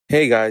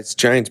Hey guys,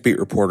 Giants beat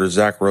reporter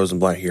Zach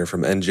Rosenblatt here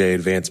from NJ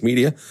Advanced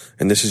Media,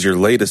 and this is your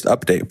latest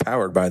update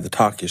powered by the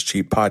Talk is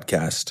Cheap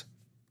podcast.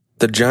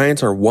 The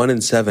Giants are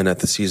 1-7 at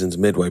the season's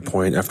midway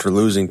point after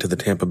losing to the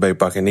Tampa Bay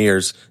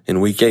Buccaneers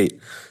in Week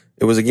 8.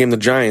 It was a game the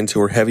Giants,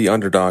 who were heavy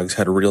underdogs,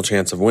 had a real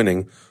chance of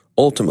winning.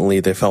 Ultimately,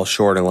 they fell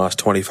short and lost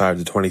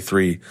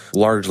 25-23,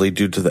 largely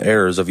due to the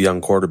errors of young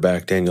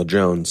quarterback Daniel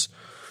Jones.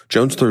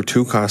 Jones threw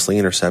 2 costly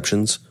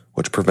interceptions,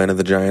 which prevented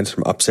the Giants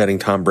from upsetting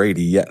Tom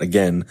Brady yet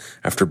again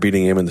after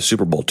beating him in the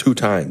Super Bowl 2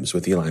 times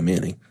with Eli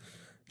Manning.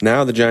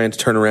 Now the Giants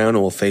turn around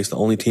and will face the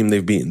only team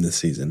they've beaten this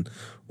season,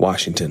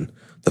 Washington.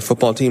 The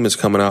football team is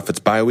coming off its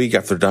bye week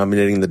after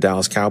dominating the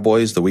Dallas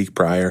Cowboys the week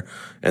prior,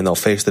 and they'll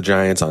face the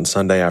Giants on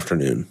Sunday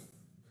afternoon.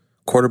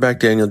 Quarterback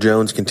Daniel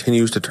Jones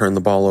continues to turn the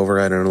ball over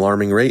at an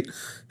alarming rate.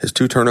 His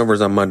 2 turnovers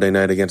on Monday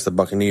night against the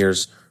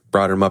Buccaneers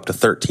brought him up to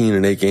 13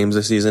 in 8 games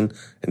this season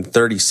and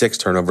 36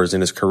 turnovers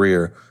in his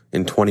career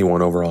in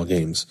 21 overall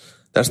games.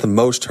 That's the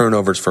most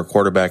turnovers for a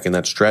quarterback in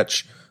that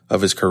stretch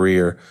of his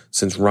career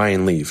since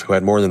Ryan Leaf, who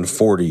had more than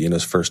 40 in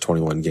his first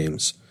 21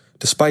 games.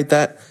 Despite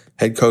that,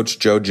 head coach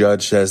Joe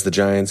Judge says the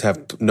Giants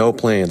have no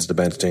plans to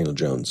bench Daniel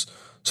Jones.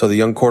 So the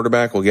young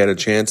quarterback will get a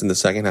chance in the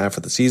second half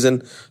of the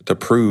season to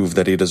prove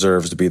that he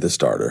deserves to be the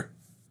starter.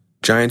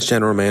 Giants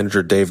general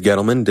manager Dave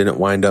Gettleman didn't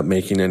wind up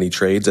making any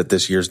trades at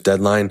this year's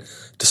deadline,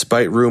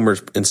 despite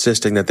rumors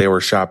insisting that they were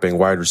shopping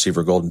wide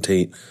receiver Golden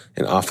Tate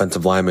and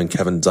offensive lineman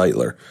Kevin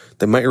Zeitler.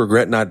 They might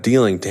regret not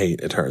dealing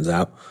Tate, it turns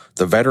out.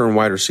 The veteran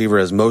wide receiver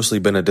has mostly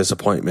been a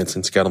disappointment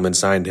since Gettleman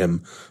signed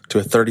him to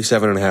a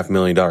 $37.5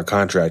 million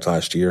contract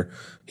last year.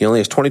 He only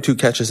has 22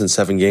 catches in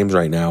 7 games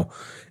right now,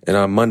 and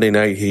on Monday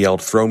night he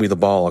yelled, "Throw me the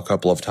ball," a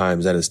couple of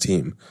times at his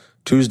team.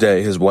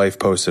 Tuesday, his wife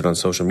posted on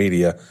social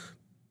media,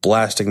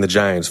 blasting the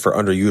Giants for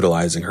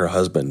underutilizing her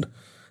husband.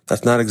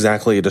 That's not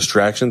exactly a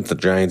distraction that the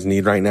Giants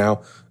need right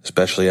now,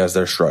 especially as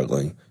they're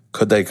struggling.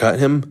 Could they cut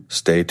him?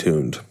 Stay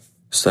tuned.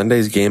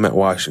 Sunday's game at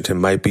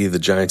Washington might be the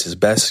Giants'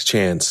 best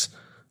chance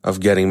of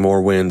getting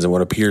more wins in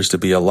what appears to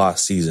be a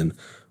lost season.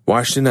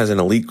 Washington has an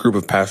elite group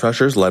of pass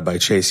rushers led by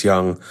Chase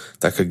Young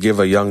that could give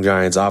a young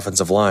Giants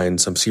offensive line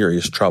some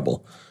serious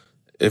trouble.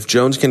 If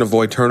Jones can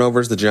avoid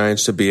turnovers, the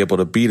Giants should be able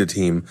to beat a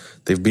team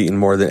they've beaten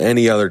more than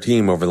any other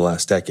team over the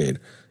last decade.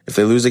 If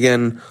they lose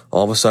again,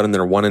 all of a sudden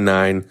they're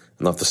 1-9, and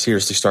they'll have to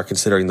seriously start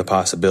considering the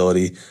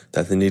possibility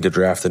that they need to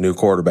draft a new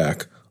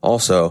quarterback.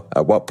 Also,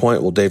 at what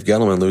point will Dave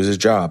Gettleman lose his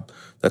job?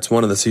 That's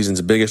one of the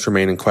season's biggest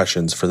remaining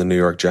questions for the New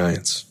York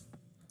Giants.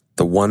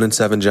 The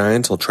 1-7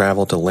 Giants will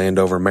travel to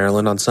Landover,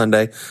 Maryland on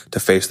Sunday to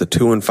face the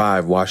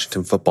 2-5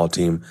 Washington football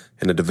team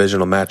in a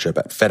divisional matchup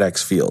at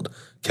FedEx Field.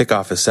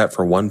 Kickoff is set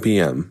for 1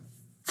 p.m.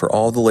 For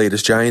all the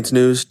latest Giants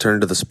news, turn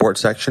to the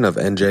sports section of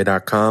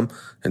NJ.com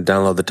and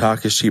download the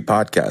Talk is Cheap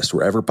podcast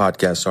wherever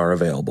podcasts are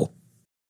available.